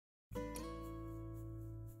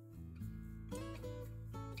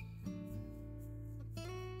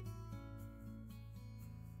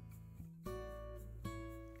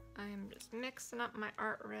Just mixing up my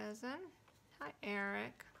art resin. Hi,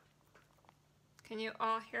 Eric. Can you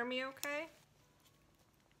all hear me okay?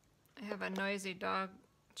 I have a noisy dog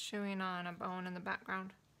chewing on a bone in the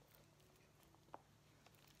background.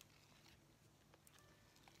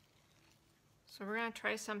 So we're going to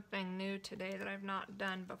try something new today that I've not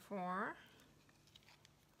done before.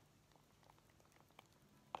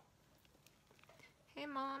 Hey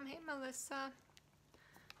Mom, hey Melissa.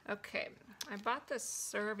 Okay, I bought this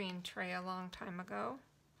serving tray a long time ago.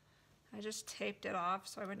 I just taped it off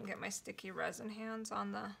so I wouldn't get my sticky resin hands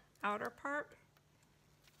on the outer part.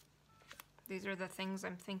 These are the things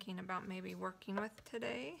I'm thinking about maybe working with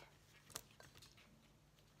today.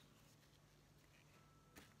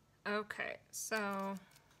 Okay, so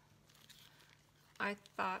I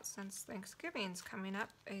thought since Thanksgiving's coming up,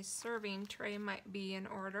 a serving tray might be in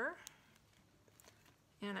order.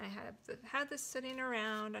 And I have had this sitting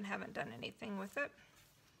around and haven't done anything with it.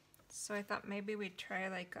 So I thought maybe we'd try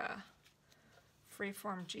like a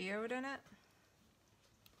freeform geode in it.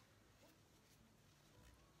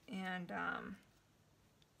 And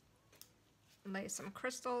lay some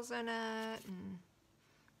crystals in it, and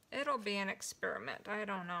it'll be an experiment. I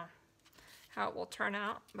don't know how it will turn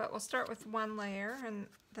out, but we'll start with one layer in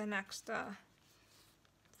the next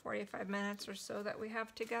 45 minutes or so that we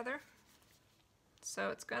have together. So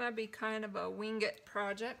it's gonna be kind of a wing it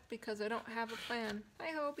project because I don't have a plan.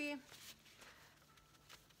 Hi Hobie.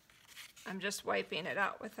 I'm just wiping it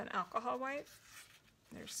out with an alcohol wipe.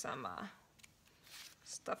 There's some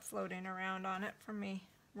stuff floating around on it from me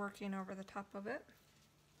working over the top of it.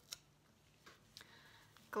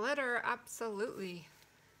 Glitter, absolutely.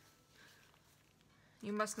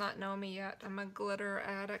 You must not know me yet. I'm a glitter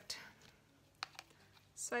addict.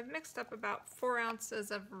 So I've mixed up about 4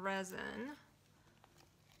 ounces of resin.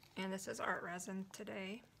 And this is art resin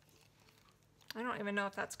today. I don't even know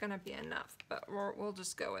if that's going to be enough, but we'll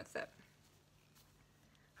just go with it.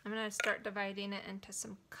 I'm going to start dividing it into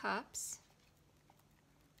some cups.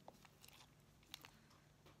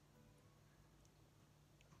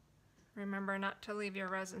 Remember not to leave your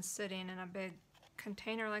resin sitting in a big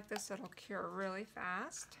container like this. It'll cure really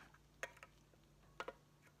fast.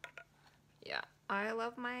 Yeah, I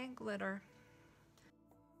love my glitter.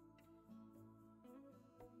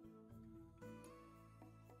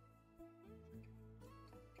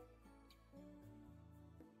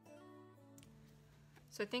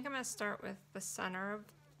 So I think I'm going to start with the center of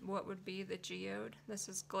what would be the geode. This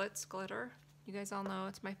is Glitz Glitter. You guys all know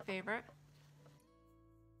it's my favorite.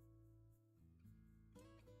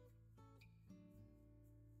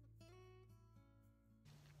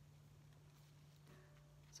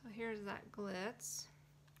 So here's that glitz.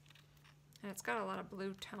 And it's got a lot of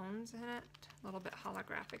blue tones in it, a little bit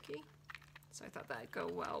holographic-y. So I thought that'd go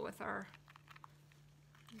well with our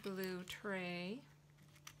blue tray.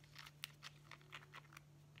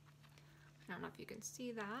 I don't know if you can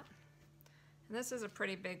see that. And this is a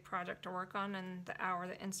pretty big project to work on in the hour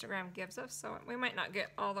that Instagram gives us, so we might not get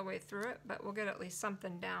all the way through it, but we'll get at least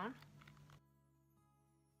something down.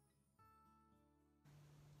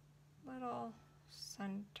 Little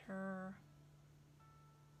center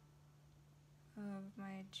of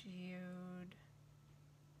my geode.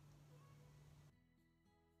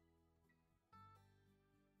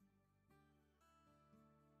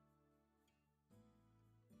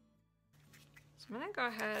 So I'm going to go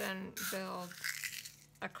ahead and build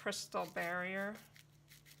a crystal barrier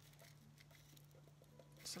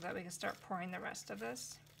so that we can start pouring the rest of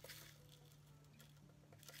this.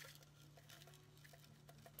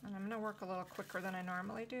 And I'm going to work a little quicker than I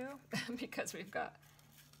normally do because we're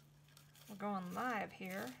going live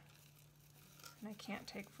here and I can't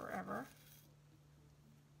take forever.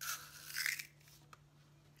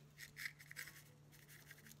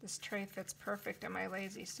 This tray fits perfect in my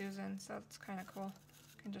Lazy Susan, so it's kind of cool.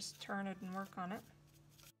 I can just turn it and work on it.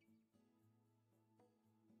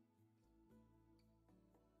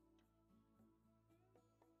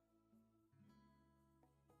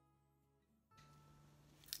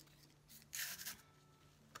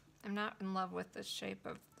 I'm not in love with the shape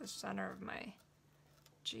of the center of my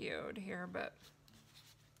geode here, but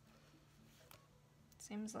it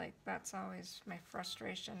seems like that's always my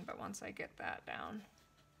frustration, but once I get that down.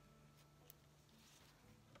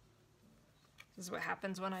 This is what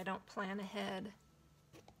happens when I don't plan ahead.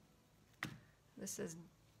 This is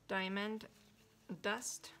diamond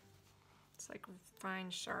dust. It's like fine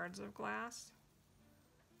shards of glass.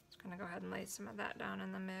 Just gonna go ahead and lay some of that down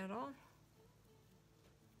in the middle.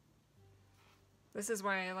 This is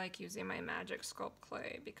why I like using my Magic Sculpt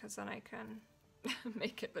clay, because then I can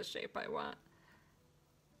make it the shape I want.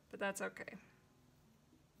 But that's okay.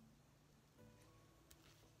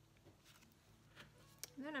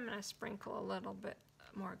 And then I'm going to sprinkle a little bit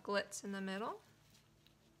more glitz in the middle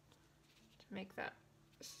to make that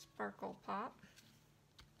sparkle pop.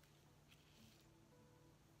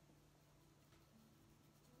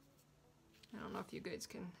 I don't know if you guys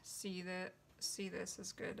can see this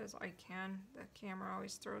as good as I can. The camera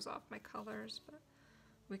always throws off my colors, but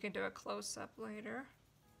we can do a close-up later.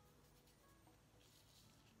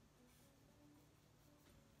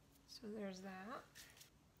 So there's that.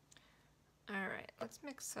 Alright, let's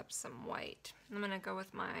mix up some white. I'm going to go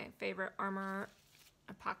with my favorite Armor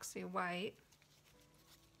epoxy white.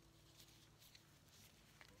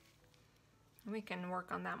 We can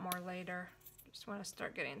work on that more later. Just want to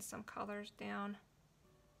start getting some colors down.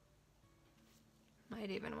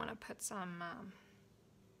 Might even want to put some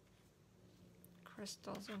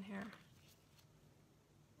crystals in here.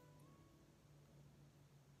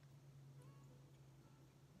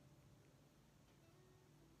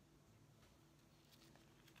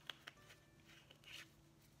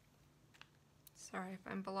 Sorry if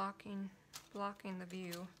I'm blocking the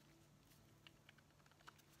view. So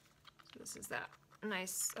this is that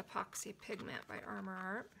nice epoxy pigment by Armor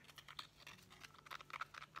Art.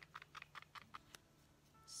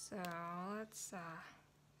 So let's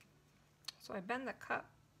so I bend the cup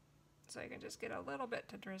so I can just get a little bit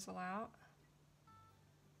to drizzle out.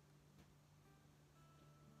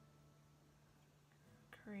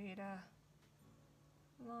 Create a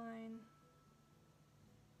line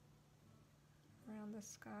around the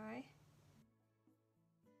sky.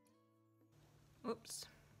 Oops.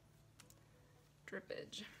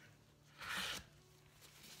 Drippage.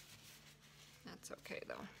 That's okay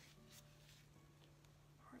though.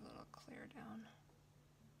 Pour a little clear down.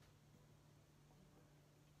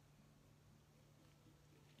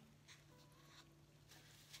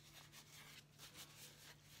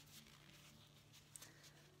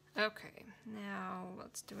 Okay, now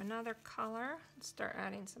let's do another color. Let's start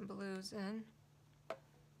adding some blues in.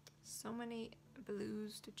 So many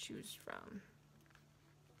blues to choose from.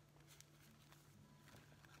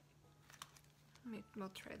 We'll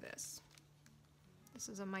try this. This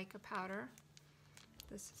is a mica powder.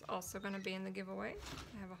 This is also going to be in the giveaway.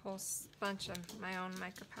 I have a whole bunch of my own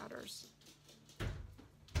mica powders.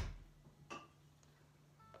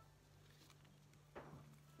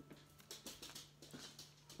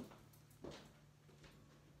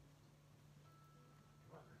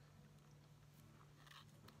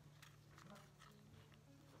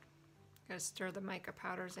 Gotta stir the mica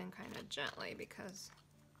powders in kind of gently because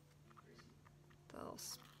they'll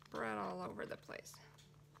spread all over the place.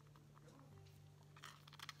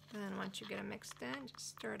 And then once you get them mixed in,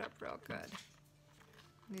 just stir it up real good.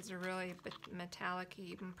 These are really metallic-y,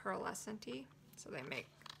 even pearlescent-y, so they make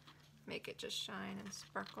it just shine and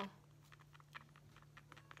sparkle.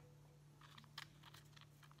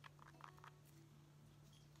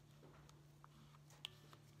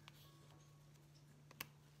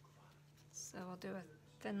 So we'll do a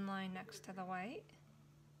thin line next to the white.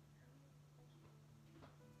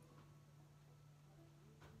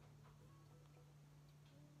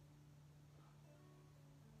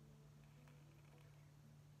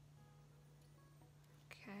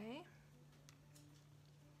 Okay.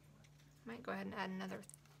 Might go ahead and add another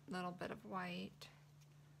little bit of white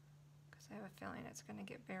because I have a feeling it's going to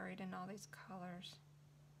get buried in all these colors.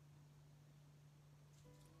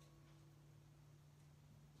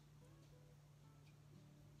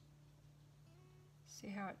 See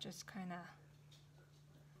how it just kind of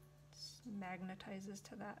magnetizes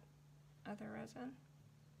to that other resin?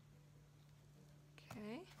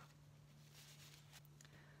 Okay.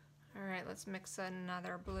 All right, let's mix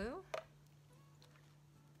another blue.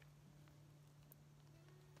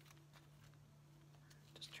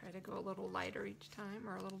 Just try to go a little lighter each time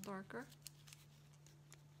or a little darker.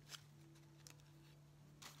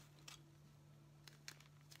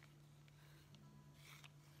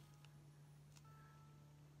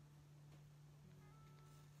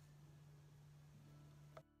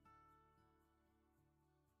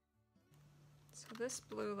 So this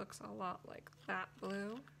blue looks a lot like that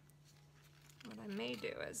blue. What I may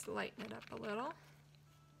do is lighten it up a little.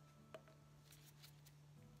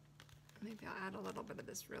 Maybe I'll add a little bit of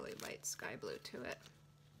this really light sky blue to it.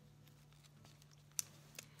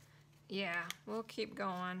 Yeah, we'll keep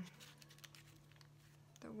going.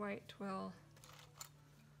 The white will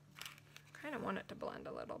kind of want it to blend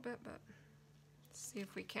a little bit, but let's see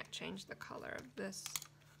if we can't change the color of this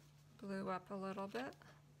blue up a little bit.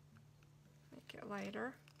 Make it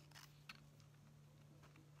lighter.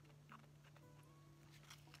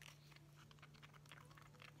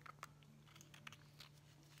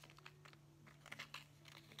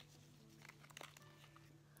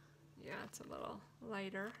 Yeah, it's a little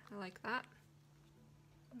lighter. I like that.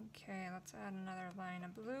 Okay, let's add another line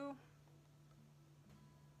of blue.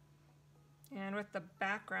 And with the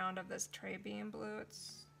background of this tray being blue,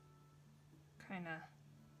 it's kind of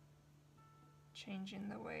changing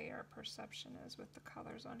the way our perception is with the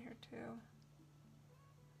colors on here too.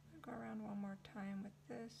 I'll go around one more time with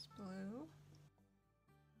this blue.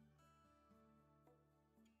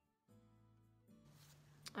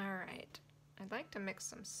 All right, I'd like to mix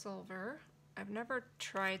some silver. I've never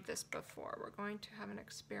tried this before. We're going to have an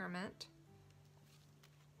experiment.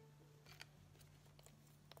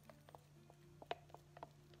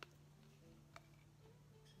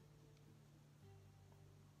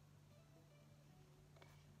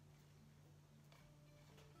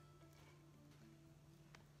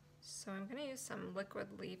 So I'm going to use some liquid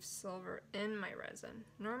leaf silver in my resin.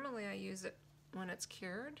 Normally I use it when it's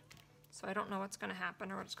cured, so I don't know what's going to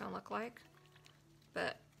happen or what it's going to look like,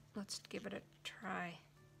 but let's give it a try.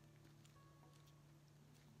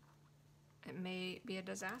 It may be a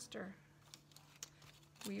disaster.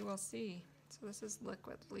 We will see. So this is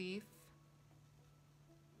liquid leaf.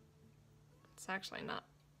 It's actually not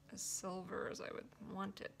as silver as I would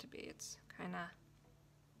want it to be. It's kind of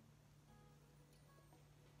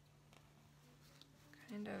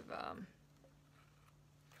I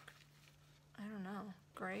don't know,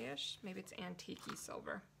 grayish. Maybe it's antique-y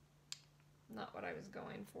silver. Not what I was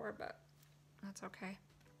going for, but that's okay.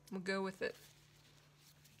 We'll go with it.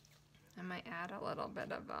 I might add a little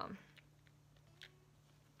bit of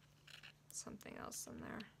something else in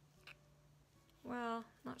there. Well,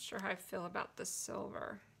 not sure how I feel about the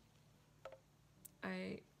silver.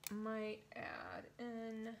 I might add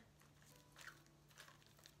in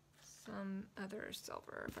some other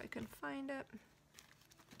silver if I can find it.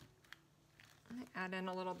 Let me add in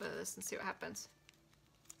a little bit of this and see what happens.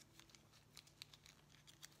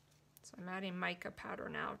 So I'm adding mica powder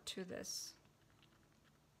now to this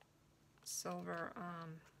silver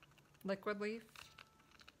liquid leaf.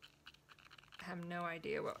 I have no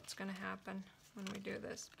idea what's going to happen when we do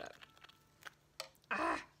this, but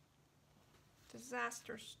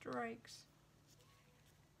disaster strikes.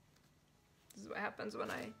 This is what happens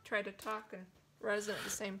when I try to talk and resin at the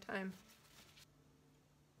same time.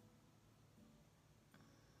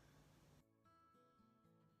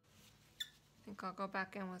 I think I'll go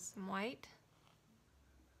back in with some white.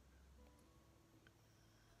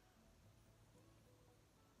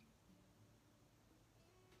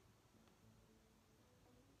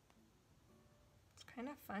 It's kind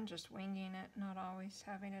of fun just winging it, not always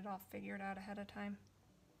having it all figured out ahead of time.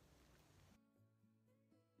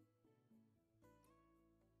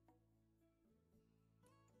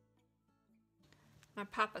 I'm gonna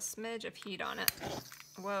pop a smidge of heat on it.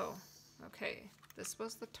 Whoa, okay. This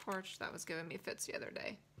was the torch that was giving me fits the other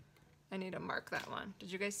day. I need to mark that one.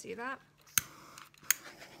 Did you guys see that?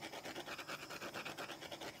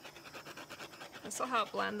 This will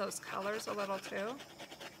help blend those colors a little too.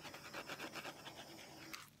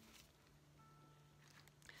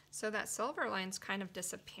 So that silver line's kind of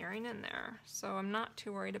disappearing in there, so I'm not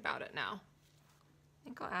too worried about it now. I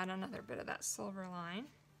think I'll add another bit of that silver line.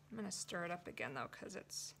 I'm gonna stir it up again though, because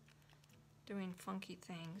it's doing funky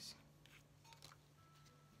things.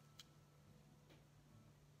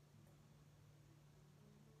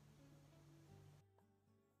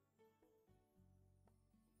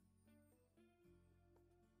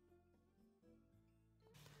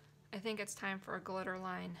 I think it's time for a glitter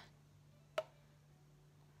line.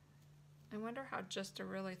 I wonder how just a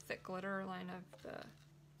really thick glitter line of the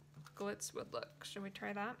glitz would look. Should we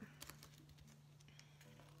try that?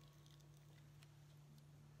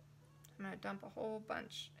 I'm gonna dump a whole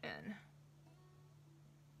bunch in.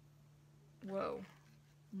 Whoa,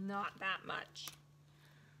 not that much.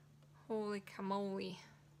 Holy camole.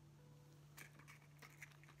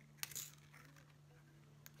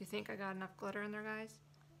 You think I got enough glitter in there, guys?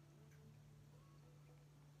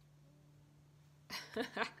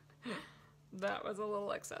 That was a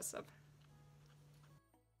little excessive.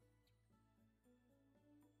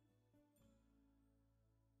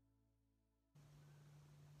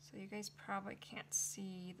 So you guys probably can't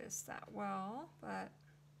see this that well, but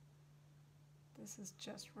this is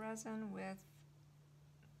just resin with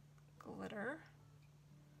glitter.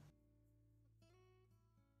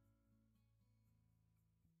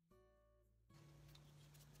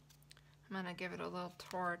 I'm gonna give it a little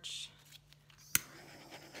torch.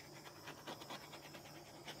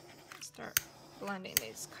 Start blending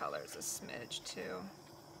these colors a smidge too.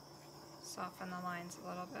 Soften the lines a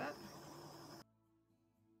little bit.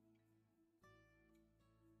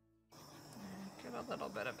 And get a little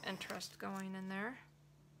bit of interest going in there.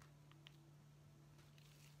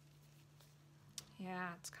 Yeah,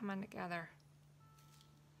 it's coming together.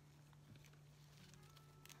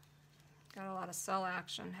 Got a lot of cell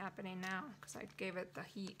action happening now because I gave it the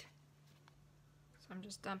heat. So I'm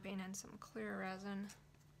just dumping in some clear resin.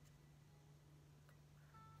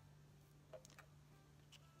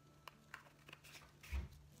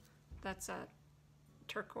 That's a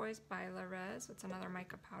turquoise by Resin. It's another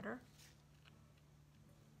mica powder.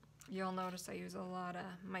 You'll notice I use a lot of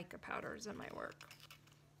mica powders in my work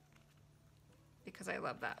because I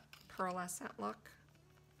love that pearlescent look,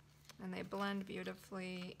 and they blend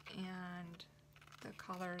beautifully and the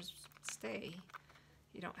colors stay.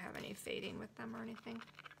 You don't have any fading with them or anything.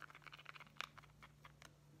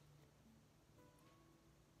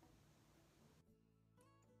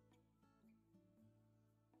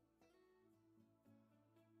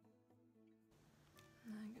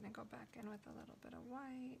 I'm going to go back in with a little bit of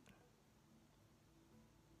white.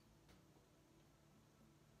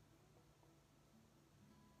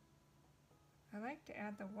 I like to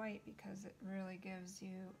add the white because it really gives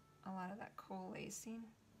you a lot of that coalescing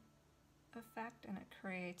effect, and it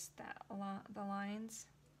creates that the lines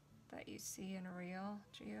that you see in real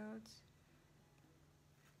geodes.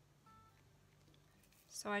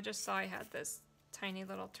 So I just saw I had this tiny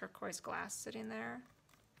little turquoise glass sitting there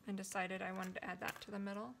and decided I wanted to add that to the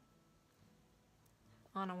middle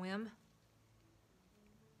on a whim.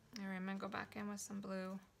 All right, I'm gonna go back in with some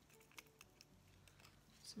blue.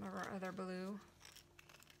 Some of our other blue.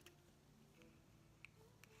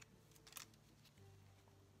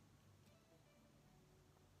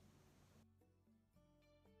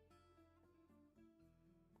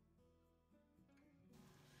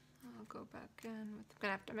 I'll go back in with, I'm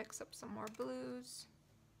gonna have to mix up some more blues.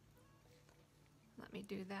 Let me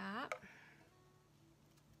do that.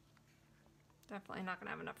 Definitely not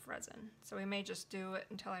gonna have enough resin. So we may just do it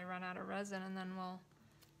until I run out of resin and then we'll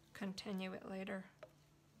continue it later.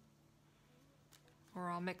 Or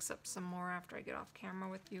I'll mix up some more after I get off camera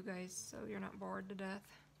with you guys so you're not bored to death,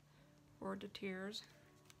 bored to tears.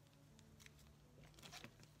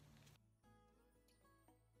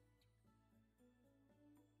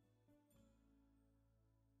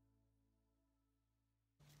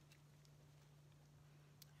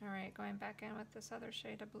 All right, going back in with this other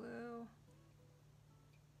shade of blue.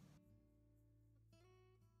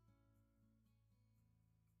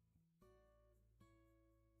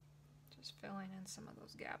 Just filling in some of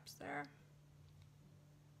those gaps there.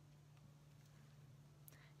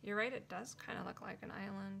 You're right, it does kind of look like an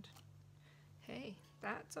island. Hey,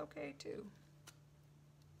 that's okay too.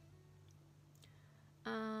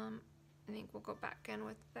 I think we'll go back in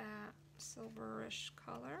with that silverish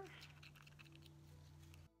color.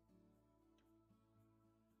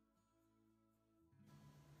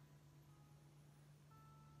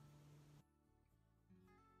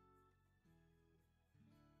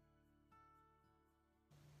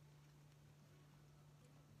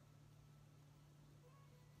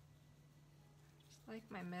 Just like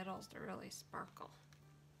my middles to really sparkle.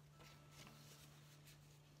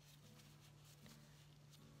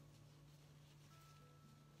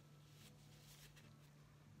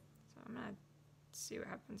 I'm gonna see what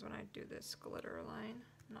happens when I do this glitter line.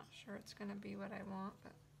 I'm not sure it's gonna be what I want,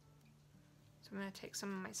 but so I'm gonna take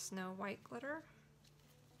some of my snow white glitter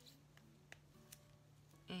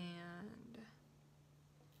and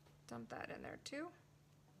dump that in there too.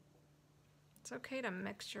 It's okay to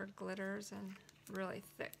mix your glitters and really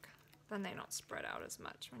thick, then they don't spread out as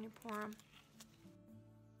much when you pour them.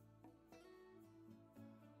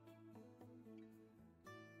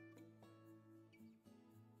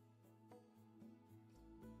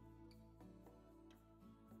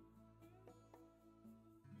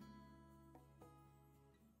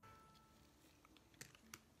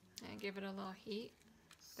 And give it a little heat.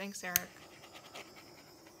 Thanks, Eric.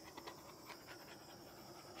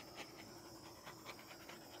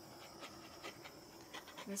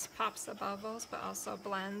 This pops the bubbles, but also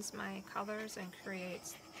blends my colors and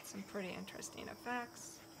creates some pretty interesting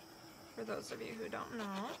effects for those of you who don't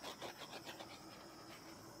know.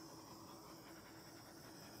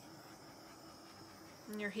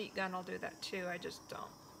 And your heat gun will do that too. I just don't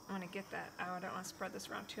want to get that out. I don't want to spread this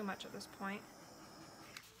around too much at this point.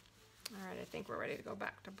 All right, I think we're ready to go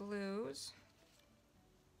back to blues.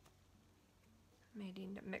 May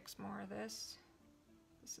need to mix more of this.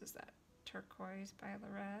 This is that turquoise by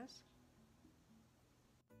Resin.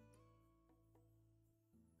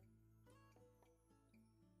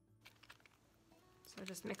 So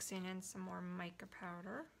just mixing in some more mica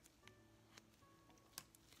powder.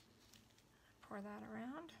 Pour that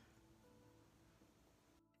around.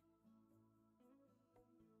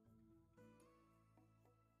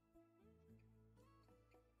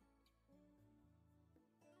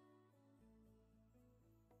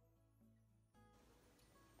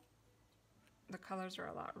 colors are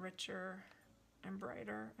a lot richer and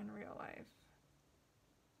brighter in real life.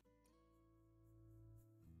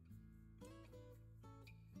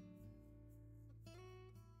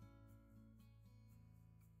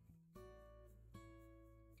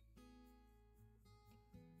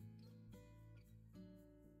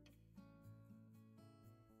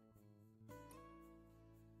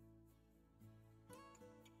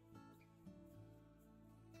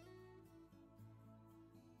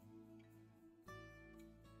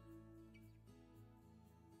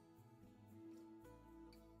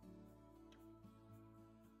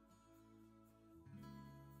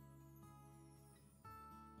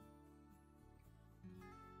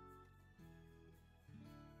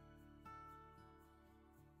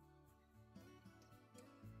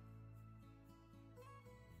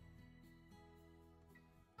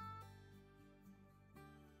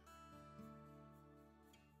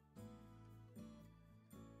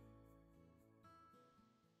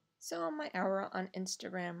 So my hour on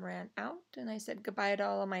Instagram ran out, and I said goodbye to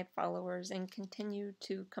all of my followers and continued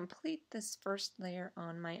to complete this first layer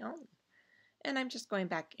on my own. And I'm just going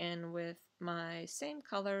back in with my same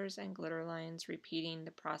colors and glitter lines, repeating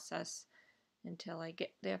the process until I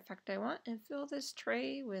get the effect I want and fill this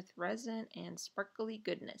tray with resin and sparkly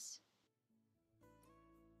goodness.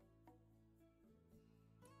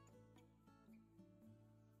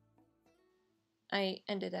 I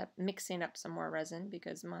ended up mixing up some more resin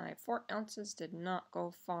because my 4 ounces did not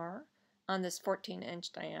go far on this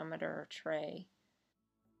 14-inch diameter tray.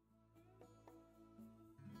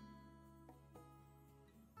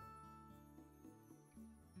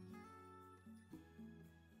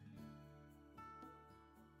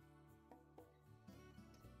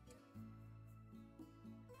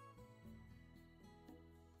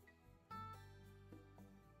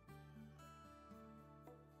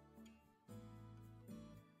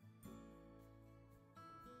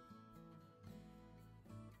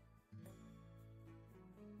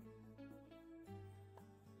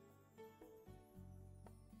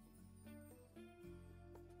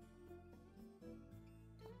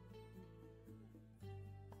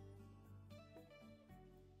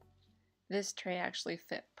 This tray actually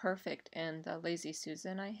fit perfect in the Lazy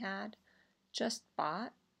Susan I had just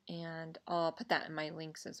bought, and I'll put that in my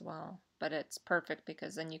links as well. But it's perfect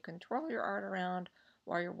because then you can twirl your art around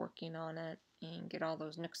while you're working on it and get all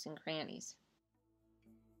those nooks and crannies.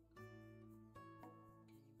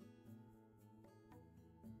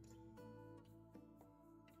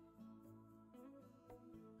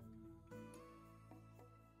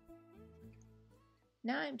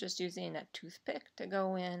 Now I'm just using a toothpick to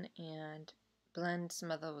go in and blend some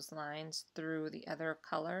of those lines through the other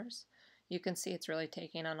colors. You can see it's really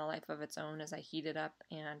taking on a life of its own as I heat it up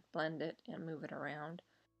and blend it and move it around.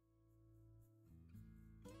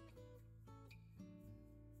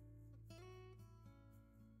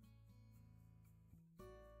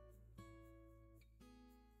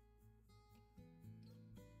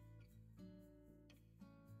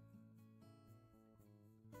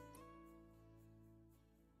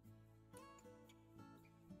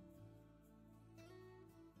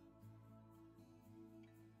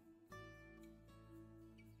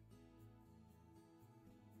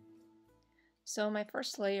 So my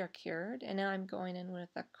first layer cured, and now I'm going in with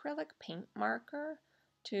acrylic paint marker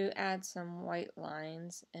to add some white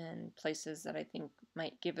lines in places that I think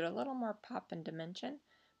might give it a little more pop and dimension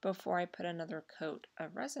before I put another coat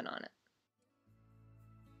of resin on it.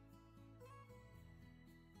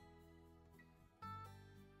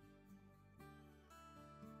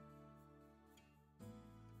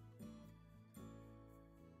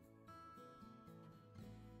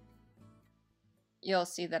 You'll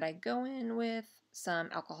see that I go in with some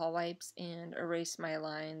alcohol wipes and erase my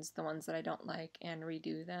lines, the ones that I don't like, and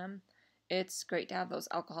redo them. It's great to have those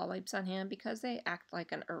alcohol wipes on hand because they act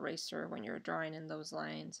like an eraser when you're drawing in those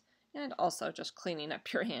lines, and also just cleaning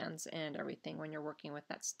up your hands and everything when you're working with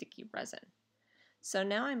that sticky resin. So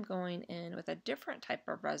now I'm going in with a different type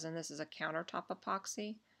of resin. This is a countertop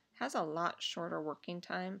epoxy. It has a lot shorter working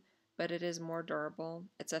time, but it is more durable.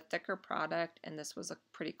 It's a thicker product, and this was a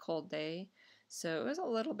pretty cold day, so it was a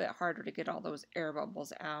little bit harder to get all those air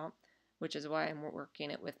bubbles out, which is why I'm working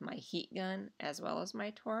it with my heat gun as well as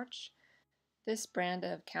my torch. This brand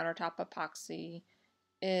of countertop epoxy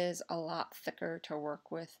is a lot thicker to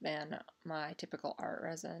work with than my typical art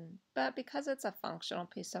resin, but because it's a functional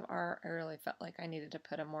piece of art, I really felt like I needed to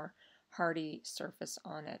put a more hardy surface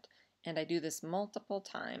on it, and I do this multiple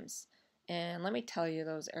times. And let me tell you,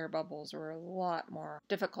 those air bubbles were a lot more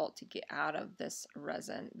difficult to get out of this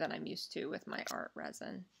resin than I'm used to with my art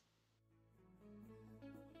resin.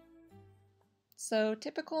 So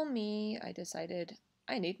typical me, I decided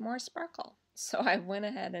I need more sparkle. So I went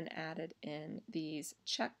ahead and added in these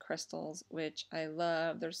check crystals, which I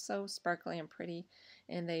love. They're so sparkly and pretty,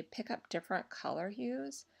 and they pick up different color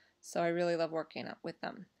hues. So I really love working up with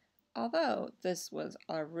them. Although this was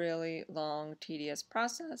a really long, tedious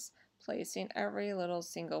process, placing every little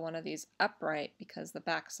single one of these upright because the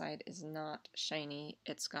backside is not shiny.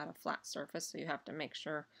 It's got a flat surface, so you have to make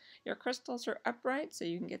sure your crystals are upright so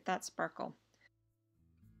you can get that sparkle.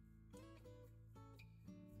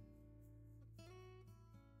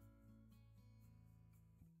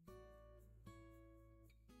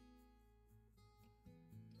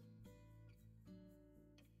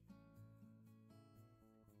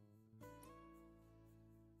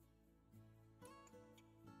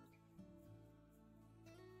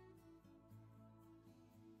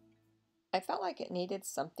 I felt like it needed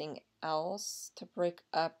something else to break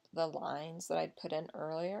up the lines that I'd put in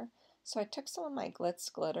earlier. So I took some of my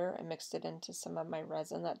glitz glitter and mixed it into some of my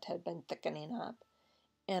resin that had been thickening up.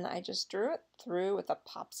 And I just drew it through with a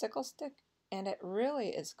popsicle stick, and it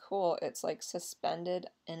really is cool. It's like suspended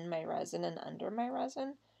in my resin and under my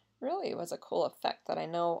resin. Really was a cool effect that I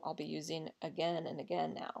know I'll be using again and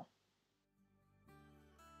again now.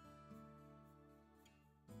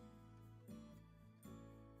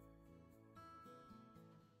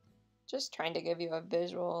 Just trying to give you a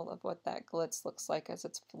visual of what that glitz looks like as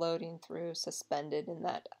it's floating through, suspended in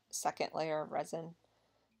that second layer of resin.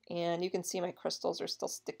 And you can see my crystals are still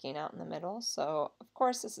sticking out in the middle, so of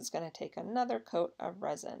course this is going to take another coat of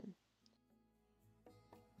resin.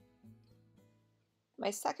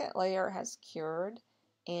 My second layer has cured,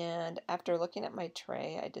 and after looking at my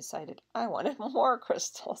tray, I decided I wanted more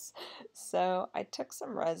crystals. So I took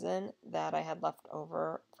some resin that I had left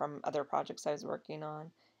over from other projects I was working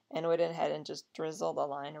on and went ahead and just drizzled a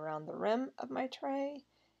line around the rim of my tray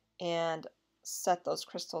and set those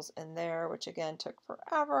crystals in there, which again took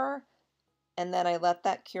forever. And then I let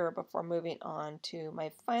that cure before moving on to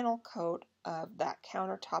my final coat of that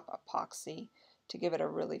countertop epoxy to give it a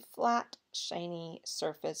really flat, shiny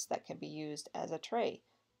surface that can be used as a tray.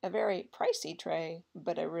 A very pricey tray,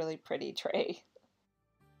 but a really pretty tray.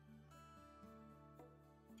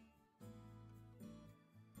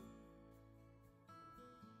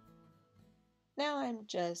 Now I'm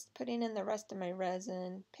just putting in the rest of my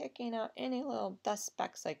resin, picking out any little dust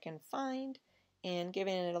specks I can find, and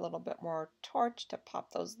giving it a little bit more torch to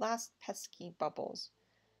pop those last pesky bubbles.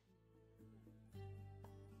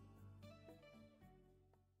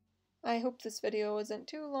 I hope this video wasn't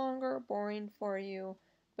too long or boring for you,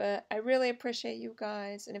 but I really appreciate you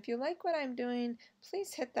guys, and if you like what I'm doing,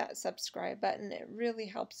 please hit that subscribe button. It really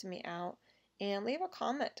helps me out, and leave a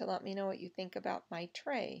comment to let me know what you think about my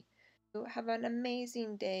tray. Have an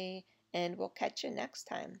amazing day, and we'll catch you next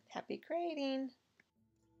time. Happy creating!